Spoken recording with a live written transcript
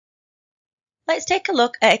Let's take a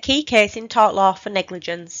look at a key case in tort law for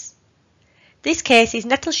negligence. This case is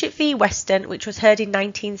Nettleship v Weston, which was heard in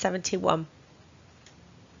 1971.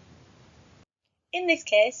 In this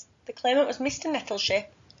case, the claimant was Mr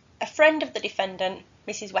Nettleship, a friend of the defendant,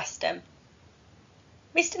 Mrs Weston.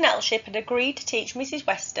 Mr Nettleship had agreed to teach Mrs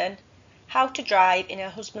Weston how to drive in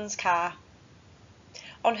her husband's car.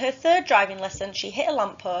 On her third driving lesson, she hit a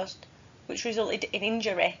lamppost, which resulted in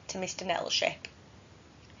injury to Mr Nettleship.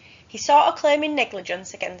 He sought a claim in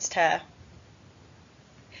negligence against her.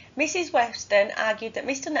 Mrs Weston argued that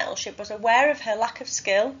Mr Nettleship was aware of her lack of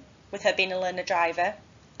skill, with her being a learner driver,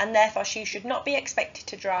 and therefore she should not be expected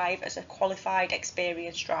to drive as a qualified,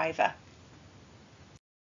 experienced driver.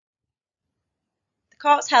 The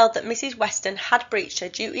courts held that Mrs Weston had breached her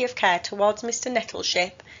duty of care towards Mr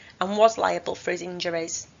Nettleship and was liable for his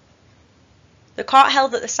injuries. The court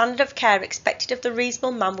held that the standard of care expected of the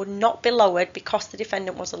reasonable man would not be lowered because the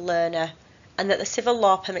defendant was a learner, and that the civil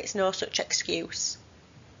law permits no such excuse.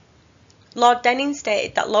 Lord Denning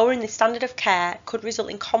stated that lowering the standard of care could result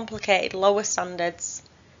in complicated lower standards.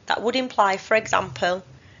 That would imply, for example,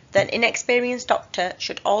 that an inexperienced doctor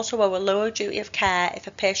should also owe a lower duty of care if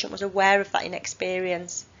a patient was aware of that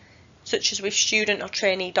inexperience, such as with student or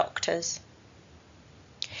trainee doctors.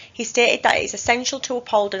 He stated that it is essential to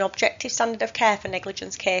uphold an objective standard of care for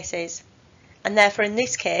negligence cases, and therefore in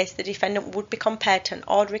this case the defendant would be compared to an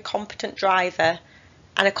ordinary competent driver,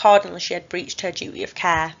 and accordingly she had breached her duty of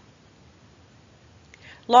care.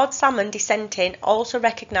 Lord Salmon, dissenting, also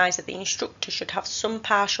recognised that the instructor should have some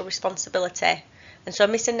partial responsibility, and so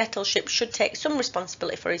Mr Nettleship should take some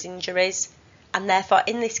responsibility for his injuries, and therefore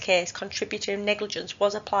in this case contributory negligence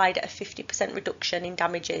was applied at a 50% reduction in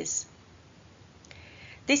damages.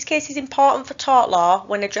 This case is important for tort law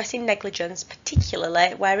when addressing negligence,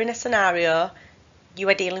 particularly where in a scenario you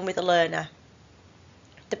are dealing with a learner.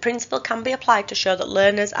 The principle can be applied to show that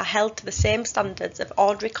learners are held to the same standards of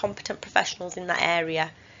ordinary competent professionals in that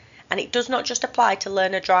area, and it does not just apply to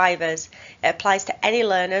learner drivers, it applies to any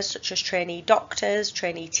learners such as trainee doctors,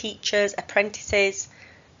 trainee teachers, apprentices.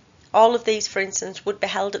 All of these, for instance, would be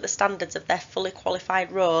held at the standards of their fully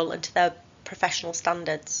qualified role and to their professional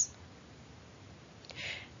standards.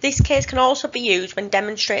 This case can also be used when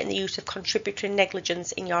demonstrating the use of contributory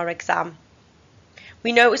negligence in your exam.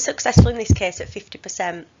 We know it was successful in this case at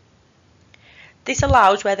 50%. This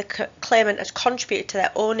allows where the claimant has contributed to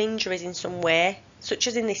their own injuries in some way, such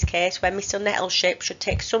as in this case where Mr Nettleship should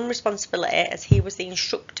take some responsibility as he was the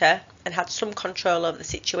instructor and had some control over the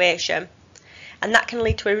situation, and that can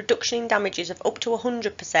lead to a reduction in damages of up to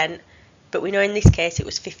 100%, but we know in this case it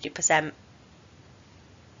was 50%.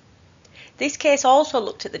 This case also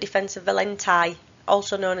looked at the defence of volenti,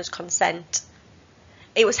 also known as consent.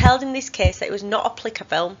 It was held in this case that it was not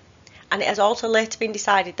applicable, and it has also later been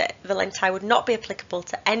decided that volenti would not be applicable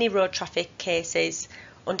to any road traffic cases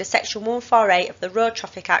under Section 148 of the Road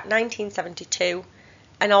Traffic Act 1972,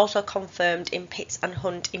 and also confirmed in Pitts and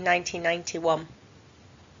Hunt in 1991.